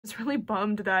was really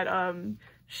bummed that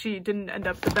she didn't end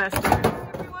up the best. Hey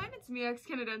everyone, it's me, X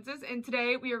Canadensis, and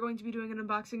today we are going to be doing an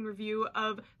unboxing review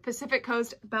of Pacific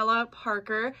Coast Bella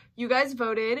Parker. You guys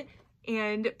voted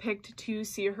and picked to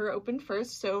see her open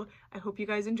first, so I hope you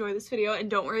guys enjoy this video, and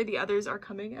don't worry, the others are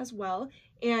coming as well.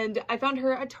 And I found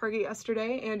her at Target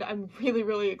yesterday, and I'm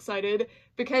really excited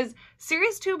because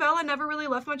Series 2 Bella never really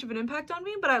left much of an impact on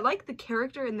me, but I like the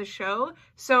character in the show,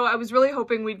 so I was really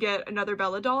hoping we'd get another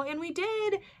Bella doll, and we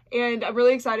did! And I'm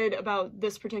really excited about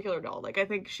this particular doll. Like, I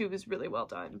think she was really well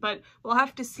done, but we'll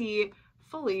have to see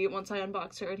fully once I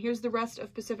unbox her. And here's the rest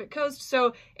of Pacific Coast.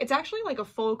 So it's actually like a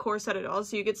full core set of dolls,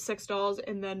 so you get 6 dolls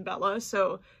and then Bella,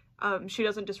 so she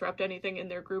doesn't disrupt anything in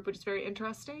their group, which is very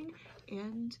interesting.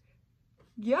 And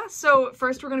yeah, so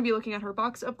first we're going to be looking at her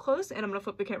box up close, and I'm going to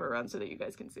flip the camera around so that you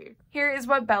guys can see. Here is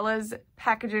what Bella's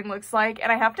packaging looks like,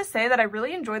 and I have to say that I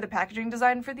really enjoy the packaging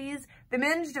design for these. They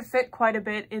managed to fit quite a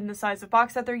bit in the size of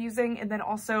box that they're using, and then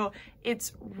also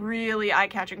it's really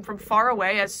eye-catching from far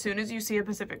away. As soon as you see a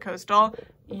Pacific Coast doll,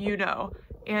 you know.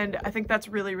 And I think that's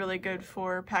really good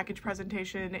for package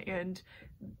presentation, and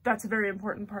that's a very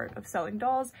important part of selling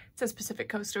dolls. It says Pacific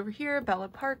Coast over here, Bella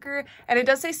Parker, and it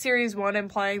does say Series 1,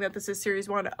 implying that this is Series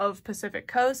 1 of Pacific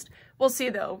Coast. We'll see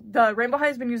though. The Rainbow High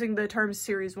has been using the term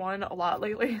Series 1 a lot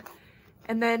lately.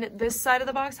 And then this side of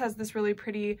the box has this really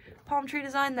pretty palm tree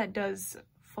design that does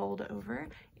fold over,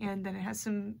 and then it has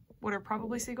some what are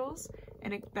probably seagulls,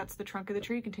 and that's the trunk of the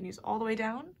tree, continues all the way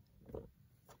down.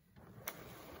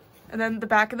 And then the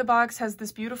back of the box has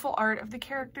this beautiful art of the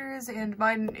characters, and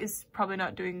mine is probably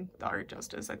not doing the art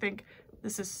justice. I think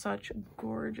this is such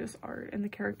gorgeous art, and the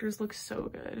characters look so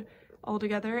good all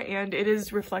together, and it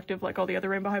is reflective like all the other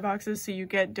Rainbow High boxes, so you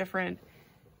get different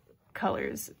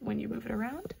colors when you move it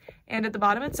around. And at the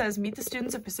bottom it says, meet the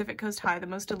students of Pacific Coast High, the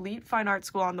most elite fine art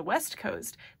school on the West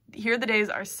Coast. Here the days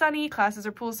are sunny, classes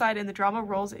are poolside, and the drama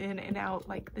rolls in and out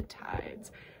like the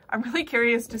tides. I'm really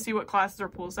curious to see what classes are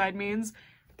poolside means,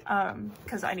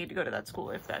 because I need to go to that school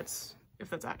if that's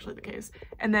actually the case.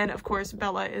 And then of course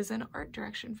Bella is an art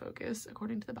direction focus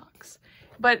according to the box.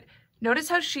 But notice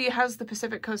how she has the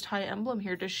Pacific Coast High emblem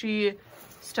here. Does she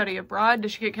study abroad?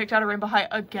 Does she get kicked out of Rainbow High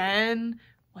again?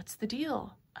 What's the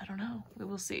deal? I don't know. We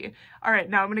will see. All right,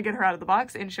 now I'm gonna get her out of the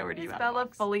box and show her to you. Bella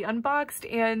fully unboxed,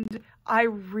 and I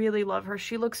really love her.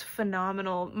 She looks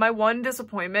phenomenal. My one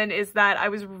disappointment is that I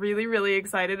was really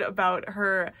excited about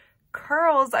her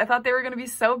curls. I thought they were going to be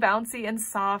so bouncy and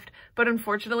soft, but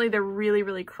unfortunately they're really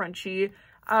crunchy,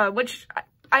 which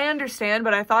I understand,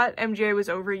 but I thought MJ was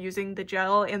overusing the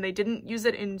gel, and they didn't use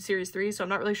it in Series 3, so I'm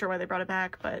not really sure why they brought it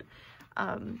back, but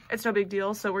it's no big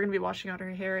deal. So we're going to be washing out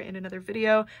her hair in another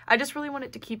video. I just really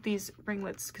wanted to keep these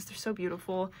ringlets because they're so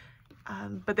beautiful,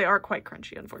 but they are quite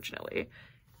crunchy, unfortunately.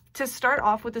 To start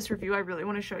off with this review, I really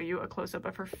want to show you a close-up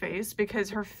of her face because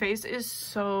her face is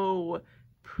so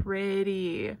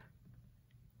pretty.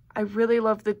 I really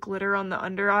love the glitter on the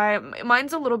under eye.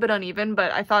 Mine's a little bit uneven,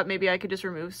 but I thought maybe I could just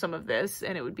remove some of this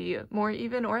and it would be more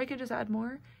even, or I could just add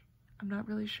more. I'm not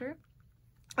really sure.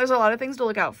 There's a lot of things to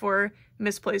look out for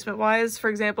misplacement wise. For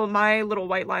example, my little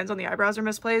white lines on the eyebrows are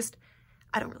misplaced.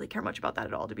 I don't really care much about that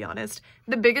at all, to be honest.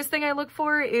 The biggest thing I look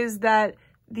for is that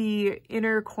the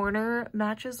inner corner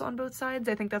matches on both sides.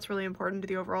 I think that's really important to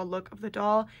the overall look of the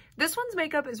doll. This one's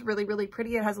makeup is really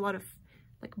pretty. It has a lot of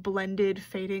like blended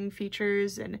fading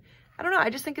features, and I don't know, I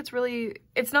just think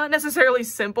it's not necessarily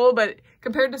simple, but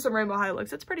compared to some Rainbow High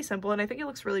looks, it's pretty simple, and I think it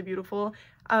looks really beautiful.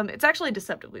 It's actually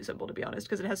deceptively simple, to be honest,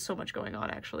 because it has so much going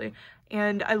on actually.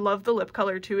 And I love the lip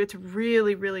color too. It's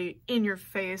really in your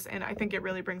face, and I think it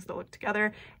really brings the look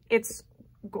together. It's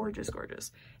gorgeous.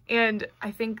 And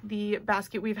I think the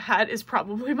basket weave hat is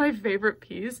probably my favorite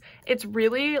piece. It's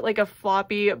really like a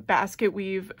floppy basket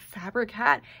weave fabric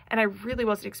hat, and I really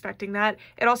wasn't expecting that.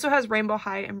 It also has Rainbow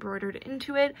High embroidered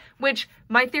into it, which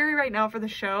my theory right now for the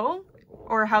show,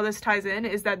 or how this ties in,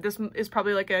 is that this is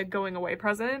probably like a going away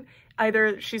present.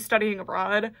 Either she's studying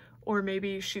abroad, or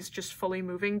maybe she's just fully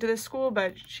moving to this school,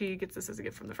 but she gets this as a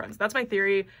gift from the friends. That's my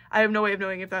theory. I have no way of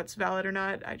knowing if that's valid or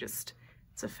not.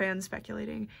 It's a fan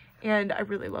speculating. And I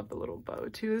really love the little bow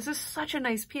too. This is such a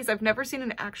nice piece. I've never seen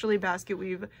an actually basket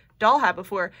weave doll hat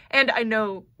before. And I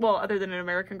know, well, other than an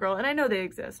American Girl, and I know they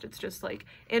exist. It's just like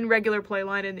in regular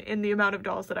Playline and in the amount of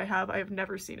dolls that I have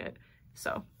never seen it.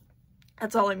 So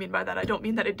that's all I mean by that. I don't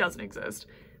mean that it doesn't exist.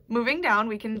 Moving down,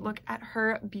 we can look at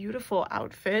her beautiful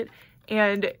outfit.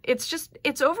 And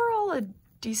it's overall a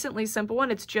decently simple one.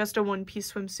 It's just a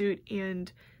one-piece swimsuit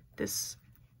and this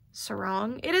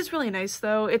sarong. It is really nice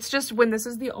though. It's just when this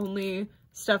is the only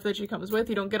stuff that she comes with.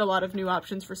 You don't get a lot of new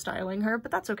options for styling her,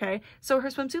 but that's okay. So her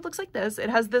swimsuit looks like this. It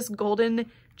has this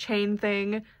golden chain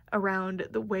thing around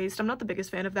the waist. I'm not the biggest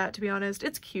fan of that, to be honest.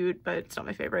 It's cute, but it's not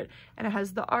my favorite. And it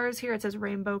has the R's here. It says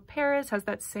Rainbow Paris, has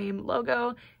that same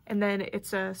logo. And then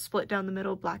it's a split down the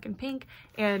middle, black and pink.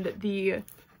 And the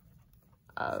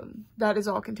that is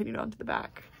all continued onto the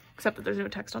back, except that there's no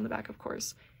text on the back, of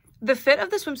course. The fit of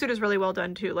the swimsuit is really well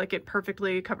done too. Like, it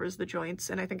perfectly covers the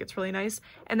joints, and I think it's really nice.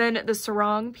 And then the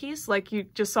sarong piece, like you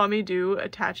just saw me do,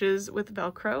 attaches with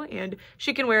Velcro, and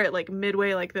she can wear it like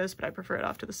midway like this, but I prefer it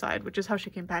off to the side, which is how she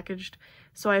came packaged.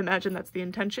 So I imagine that's the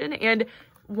intention. And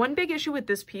one big issue with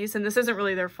this piece, and this isn't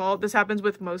really their fault, this happens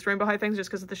with most Rainbow High things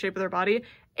just because of the shape of their body,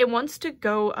 it wants to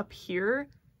go up here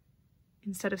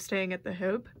instead of staying at the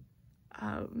hip.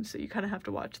 So you kind of have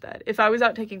to watch that. If I was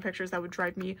out taking pictures, that would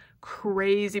drive me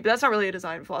crazy, but that's not really a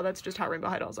design flaw. That's just how Rainbow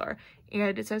High dolls are.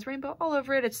 And it says Rainbow all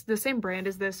over it. It's the same brand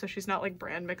as this, so she's not like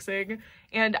brand mixing.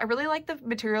 And I really like the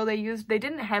material they used. They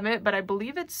didn't hem it, but I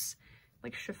believe it's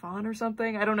like chiffon or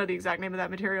something. I don't know the exact name of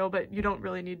that material, but you don't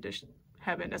really need to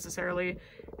hem it necessarily.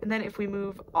 And then if we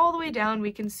move all the way down,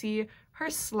 we can see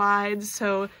her slides.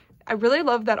 So I really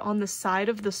love that on the side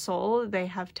of the sole, they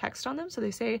have text on them. So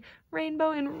they say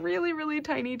Rainbow in really, really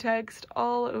tiny text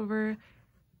all over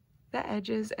the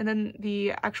edges. And then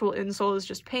the actual insole is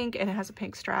just pink, and it has a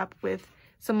pink strap with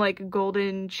some like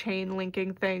golden chain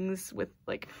linking things with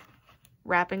like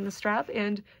wrapping the strap.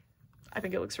 And I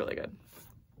think it looks really good.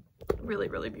 Really,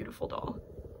 really beautiful doll.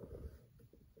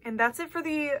 And that's it for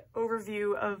the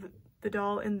overview of the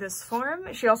doll in this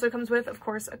form. She also comes with, of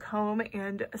course, a comb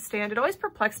and a stand. It always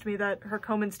perplexed me that her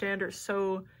comb and stand are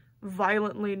so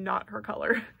violently not her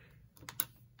color.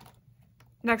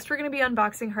 Next, we're going to be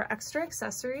unboxing her extra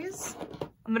accessories.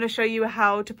 I'm going to show you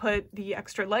how to put the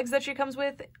extra legs that she comes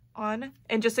with on.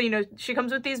 And just so you know, she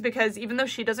comes with these because even though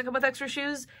she doesn't come with extra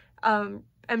shoes,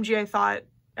 MGA thought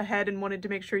ahead and wanted to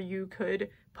make sure you could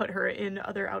put her in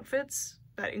other outfits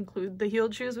that include the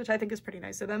heeled shoes, which I think is pretty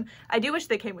nice of them. I do wish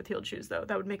they came with heeled shoes though.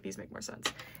 That would make these make more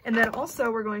sense. And then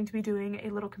also we're going to be doing a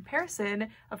little comparison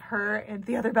of her and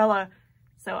the other Bella.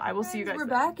 So I will see you guys. We're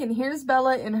back, and here's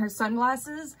Bella in her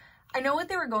sunglasses. I know what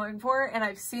they were going for, and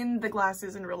I've seen the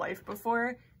glasses in real life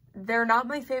before. They're not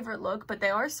my favorite look, but they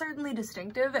are certainly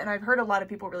distinctive, and I've heard a lot of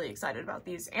people really excited about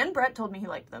these. And Brett told me he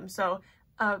liked them, so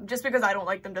just because I don't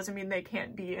like them doesn't mean they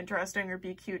can't be interesting or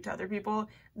be cute to other people.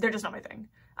 They're just not my thing.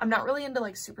 I'm not really into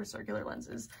like super circular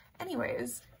lenses.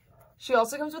 Anyways, she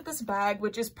also comes with this bag,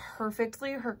 which is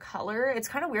perfectly her color. It's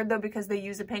kind of weird though, because they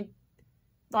use a pink,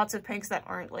 lots of pinks that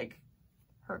aren't like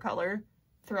her color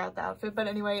throughout the outfit. But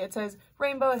anyway, it says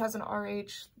Rainbow. It has an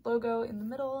RH logo in the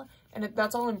middle, and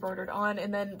that's all embroidered on.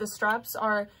 And then the straps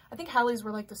are, I think Hallie's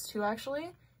were like this too,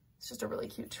 actually. It's just a really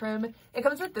cute trim. It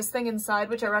comes with this thing inside,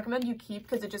 which I recommend you keep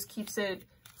because it just keeps it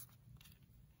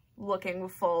looking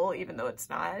full, even though it's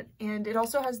not. And it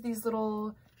also has these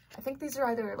little, I think these are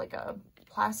either like a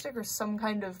plastic or some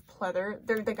kind of pleather.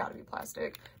 They gotta be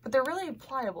plastic, but they're really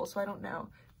pliable, so I don't know.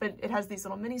 But it has these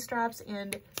little mini straps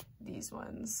and these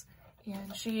ones.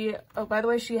 And she, oh, by the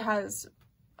way, she has,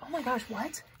 oh my gosh,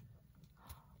 what?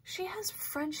 She has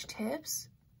French tips?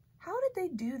 How did they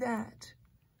do that?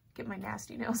 Get my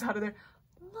nasty nails out of there.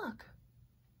 Look.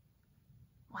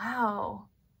 Wow.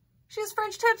 She has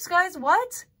French tips, guys.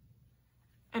 What?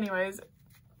 Anyways,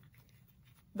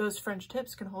 those French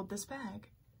tips can hold this bag.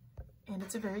 And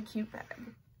it's a very cute bag.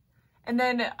 And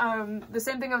then the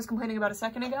same thing I was complaining about a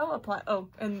second ago,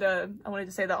 I wanted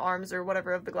to say the arms or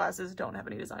whatever of the glasses don't have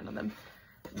any design on them.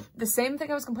 The same thing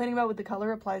I was complaining about with the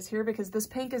color applies here, because this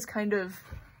pink is kind of,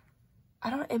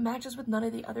 it matches with none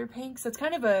of the other pinks. It's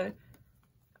kind of a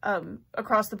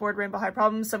across the board Rainbow High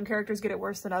problem. Some characters get it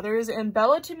worse than others, and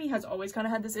Bella to me has always kind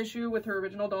of had this issue with her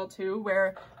original doll too,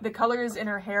 where the colors in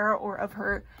her hair or of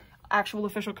her actual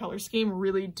official color scheme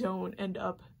really don't end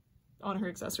up on her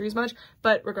accessories much.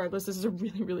 But regardless, this is a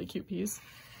really, really cute piece.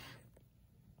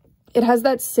 It has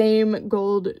that same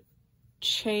gold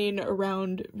chain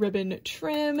around ribbon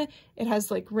trim. It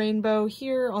has like rainbow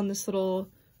here on this little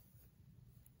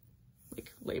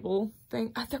like label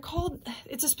thing. They're called,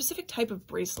 it's a specific type of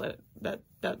bracelet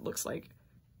that looks like,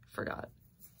 forgot.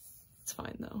 It's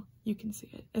fine though, you can see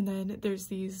it. And then there's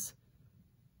these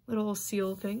little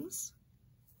seal things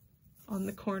on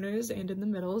the corners and in the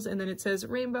middles, and then it says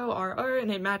Rainbow RR,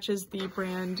 and it matches the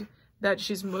brand that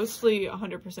she's mostly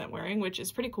 100% wearing, which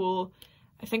is pretty cool.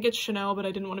 I think it's Chanel, but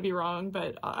I didn't want to be wrong,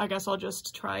 but I guess I'll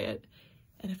just try it.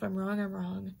 And if I'm wrong, I'm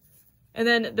wrong. And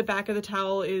then the back of the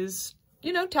towel is,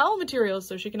 you know, towel material,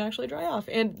 so she can actually dry off.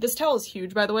 And this towel is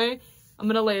huge, by the way. I'm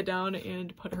gonna lay it down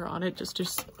and put her on it just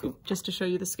to show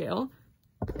you the scale.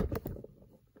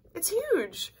 It's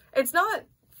huge. It's not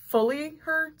fully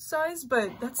her size,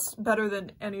 but that's better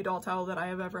than any doll towel that I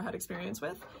have ever had experience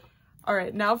with. All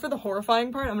right, now for the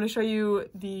horrifying part, I'm going to show you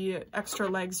the extra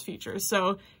legs features.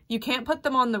 So you can't put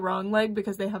them on the wrong leg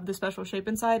because they have the special shape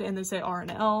inside and they say R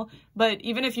and L, but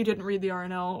even if you didn't read the R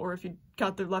and L or if you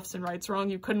got the lefts and rights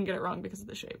wrong, you couldn't get it wrong because of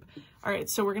the shape. All right,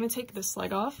 so we're going to take this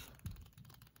leg off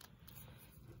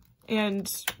and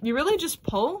you really just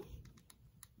pull.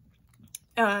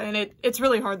 And it's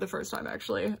really hard the first time,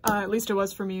 actually. At least it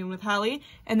was for me and with Hallie.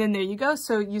 And then there you go.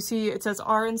 So you see it says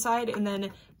R inside and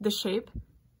then the shape.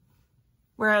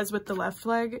 Whereas with the left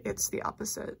leg, it's the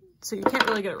opposite. So you can't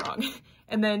really get it wrong.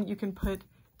 And then you can put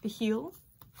the heel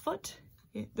foot.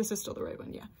 Yeah, this is still the right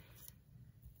one, yeah.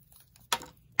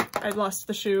 I lost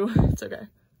the shoe. It's okay.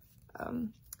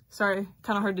 Sorry,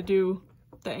 kind of hard to do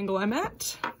the angle I'm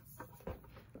at.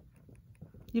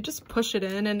 You just push it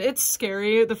in, and it's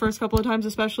scary the first couple of times,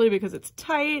 especially because it's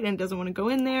tight and doesn't want to go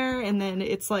in there, and then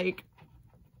it's like...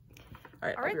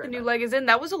 All right, the new leg is in.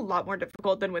 That was a lot more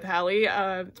difficult than with Hallie.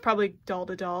 It's probably doll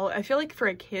to doll. I feel like for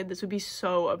a kid, this would be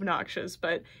so obnoxious,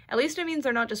 but at least it means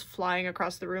they're not just flying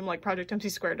across the room like Project MC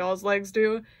Square Doll's legs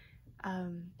do.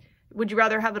 Would you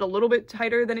rather have it a little bit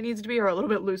tighter than it needs to be or a little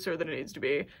bit looser than it needs to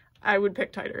be? I would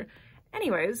pick tighter.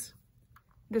 Anyways,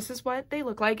 this is what they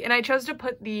look like, and I chose to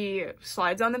put the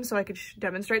slides on them so I could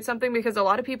demonstrate something because a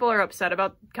lot of people are upset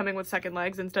about coming with second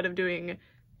legs instead of doing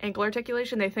ankle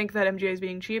articulation. They think that MGA is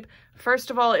being cheap.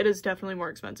 First of all, it is definitely more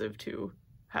expensive to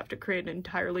have to create an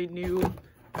entirely new...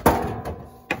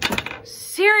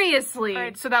 Seriously! All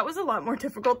right, so that was a lot more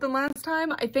difficult than last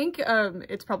time. I think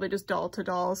it's probably just doll to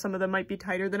doll. Some of them might be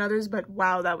tighter than others, but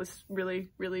wow, that was really,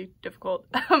 really difficult.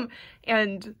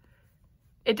 And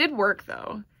it did work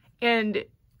though. And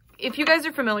if you guys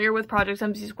are familiar with Project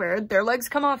MC Squared, their legs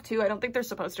come off too. I don't think they're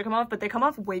supposed to come off, but they come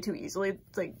off way too easily.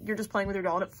 It's like you're just playing with your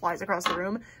doll and it flies across the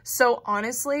room. So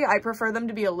honestly, I prefer them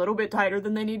to be a little bit tighter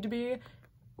than they need to be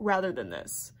rather than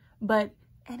this. But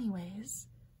anyways,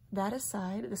 that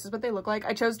aside, this is what they look like.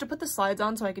 I chose to put the slides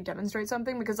on so I could demonstrate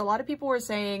something because a lot of people were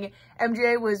saying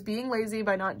MGA was being lazy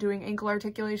by not doing ankle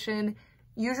articulation.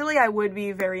 Usually I would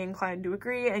be very inclined to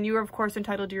agree, and you are of course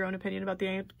entitled to your own opinion about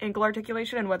the ankle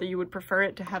articulation and whether you would prefer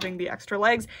it to having the extra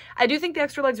legs. I do think the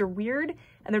extra legs are weird,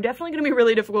 and they're definitely going to be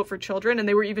really difficult for children, and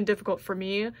they were even difficult for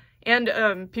me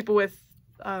and people with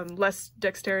less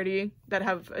dexterity that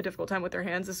have a difficult time with their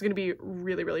hands. This is going to be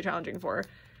really, really challenging for.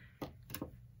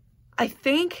 I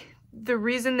think the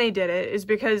reason they did it is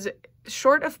because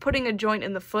short of putting a joint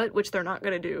in the foot, which they're not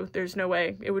going to do, there's no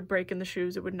way, it would break in the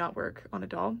shoes, it would not work on a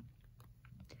doll.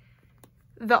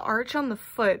 The arch on the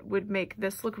foot would make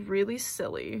this look really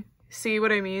silly. See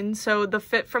what I mean? So the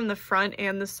fit from the front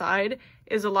and the side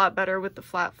is a lot better with the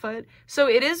flat foot. So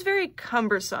it is very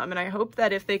cumbersome, and I hope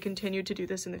that if they continue to do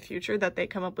this in the future that they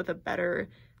come up with a better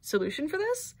solution for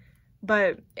this.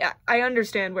 But yeah, I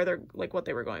understand where they're like what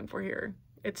they were going for here.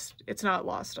 It's not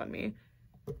lost on me.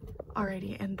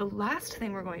 Alrighty, and the last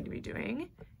thing we're going to be doing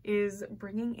is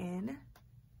bringing in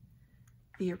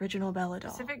the original Bella doll.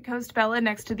 Pacific Coast Bella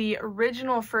next to the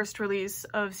original first release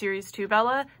of Series 2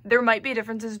 Bella. There might be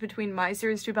differences between my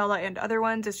Series 2 Bella and other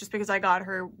ones. It's just because I got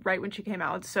her right when she came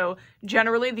out. So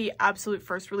generally the absolute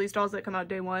first release dolls that come out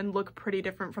day one look pretty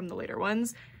different from the later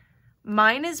ones.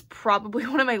 Mine is probably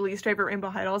one of my least favorite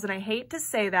Rainbow High dolls, and I hate to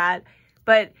say that,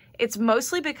 but it's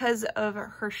mostly because of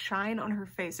her shine on her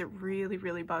face. It really,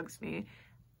 really bugs me.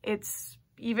 It's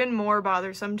even more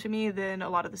bothersome to me than a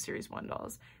lot of the Series 1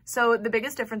 dolls. So the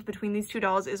biggest difference between these two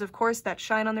dolls is, of course, that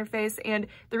shine on their face, and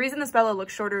the reason this Bella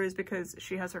looks shorter is because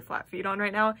she has her flat feet on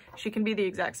right now. She can be the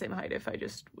exact same height if I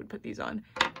just would put these on.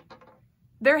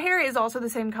 Their hair is also the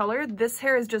same color. This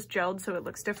hair is just gelled, so it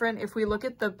looks different. If we look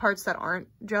at the parts that aren't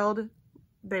gelled,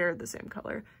 they're the same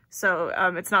color. So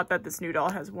it's not that this new doll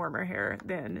has warmer hair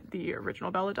than the original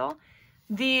Bella doll.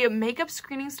 The makeup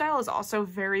screening style is also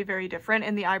very, very different,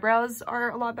 and the eyebrows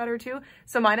are a lot better too.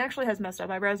 So mine actually has messed up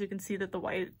eyebrows. You can see that the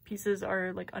white pieces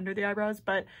are like under the eyebrows,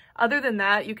 but other than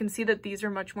that, you can see that these are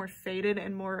much more faded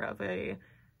and more of a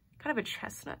kind of a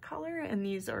chestnut color, and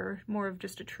these are more of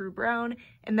just a true brown.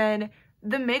 And then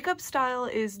the makeup style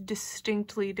is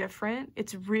distinctly different.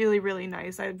 It's really, really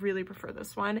nice. I really prefer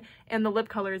this one. And the lip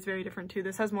color is very different too.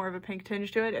 This has more of a pink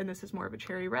tinge to it, and this is more of a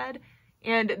cherry red.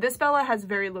 And this Bella has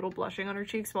very little blushing on her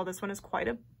cheeks, while this one is quite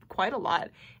a lot.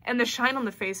 And the shine on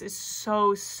the face is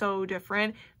so, so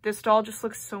different. This doll just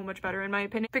looks so much better in my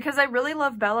opinion. Because I really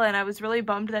love Bella, and I was really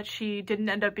bummed that she didn't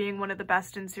end up being one of the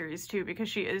best in Series 2 because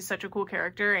she is such a cool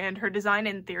character, and her design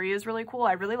in theory is really cool.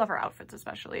 I really love her outfits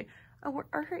especially. Oh,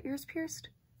 are her ears pierced?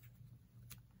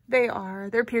 They are.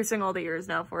 They're piercing all the ears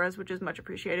now for us, which is much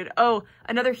appreciated. Oh,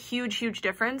 another huge, huge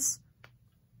difference.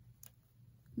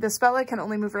 This Bella can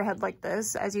only move her head like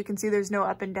this. As you can see, there's no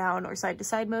up and down or side to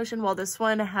side motion, while this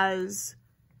one has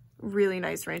really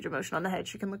nice range of motion on the head.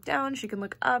 She can look down, she can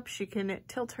look up, she can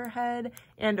tilt her head,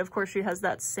 and of course she has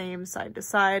that same side to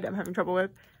side I'm having trouble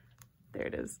with. There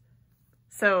it is.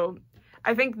 So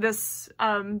I think this,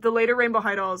 the later Rainbow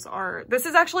High dolls are, this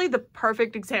is actually the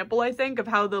perfect example, I think, of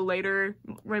how the later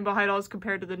Rainbow High dolls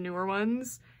compared to the newer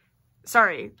ones.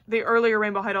 Sorry, the earlier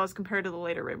Rainbow High dolls compared to the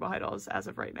later Rainbow High dolls as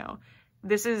of right now.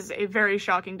 This is a very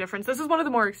shocking difference. This is one of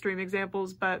the more extreme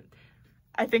examples, but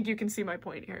I think you can see my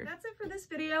point here. That's it for this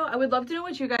video. I would love to know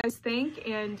what you guys think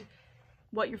and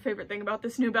what your favorite thing about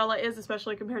this new Bella is,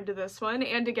 especially compared to this one.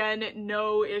 And again,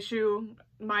 no issue.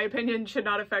 My opinion should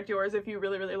not affect yours if you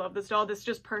really, really love this doll. This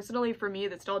just personally, for me,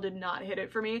 this doll did not hit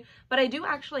it for me. But I do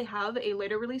actually have a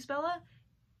later release Bella,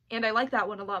 and I like that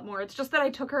one a lot more. It's just that I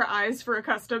took her eyes for a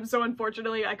custom, so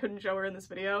unfortunately I couldn't show her in this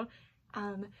video.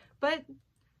 But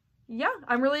yeah,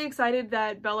 I'm really excited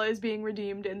that Bella is being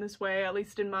redeemed in this way, at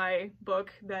least in my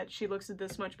book, that she looks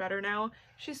this much better now.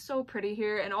 She's so pretty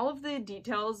here, and all of the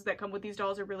details that come with these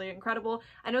dolls are really incredible.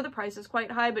 I know the price is quite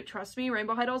high, but trust me,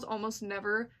 Rainbow High dolls almost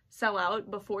never sell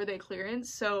out before they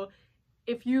clearance, so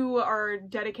if you are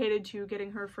dedicated to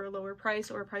getting her for a lower price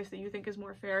or a price that you think is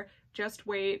more fair, just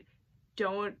wait.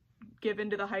 Don't give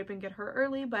into the hype and get her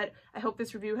early, but I hope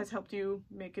this review has helped you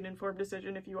make an informed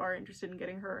decision if you are interested in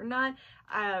getting her or not.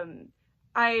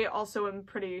 I also am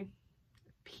pretty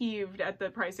peeved at the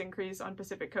price increase on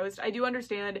Pacific Coast. I do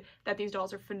understand that these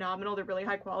dolls are phenomenal, they're really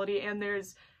high quality, and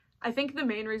I think the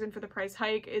main reason for the price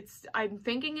hike, I'm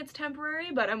thinking it's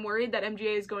temporary, but I'm worried that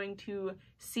MGA is going to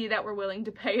see that we're willing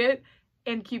to pay it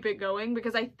and keep it going,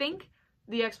 because I think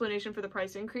the explanation for the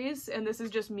price increase, and this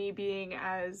is just me being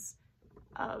as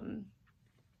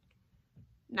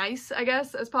nice, I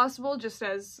guess, as possible, just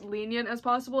as lenient as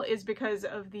possible, is because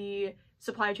of the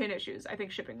supply chain issues. I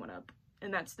think shipping went up,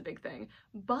 and that's the big thing.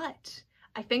 But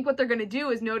I think what they're going to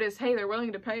do is notice, hey, they're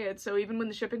willing to pay it, so even when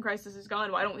the shipping crisis is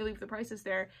gone, why don't we leave the prices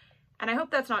there? And I hope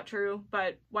that's not true,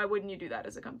 but why wouldn't you do that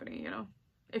as a company, you know?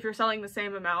 If you're selling the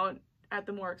same amount at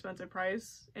the more expensive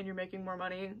price and you're making more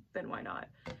money, then why not?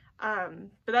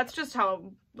 But that's just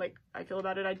how, like, I feel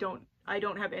about it. I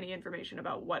don't have any information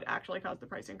about what actually caused the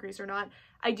price increase or not.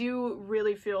 I do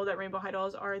really feel that Rainbow High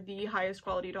dolls are the highest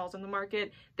quality dolls on the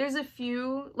market. There's a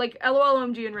few, like LOL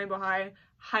OMG and Rainbow High,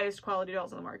 highest quality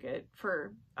dolls on the market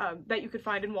for that you could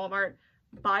find in Walmart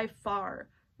by far.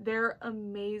 They're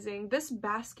amazing. This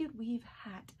basket weave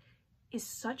hat is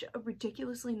such a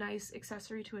ridiculously nice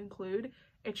accessory to include.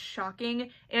 It's shocking,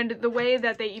 and the way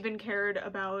that they even cared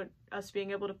about us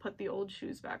being able to put the old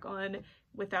shoes back on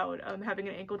without having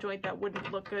an ankle joint that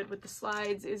wouldn't look good with the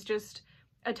slides is just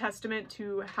a testament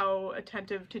to how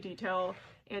attentive to detail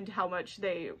and how much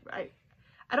I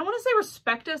don't want to say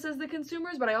respect us as the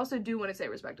consumers, but I also do want to say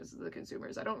respect us as the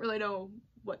consumers. I don't really know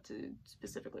what to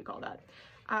specifically call that.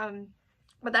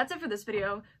 But that's it for this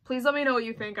video. Please let me know what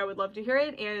you think. I would love to hear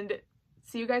it, and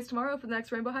see you guys tomorrow for the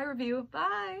next Rainbow High review.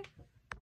 Bye!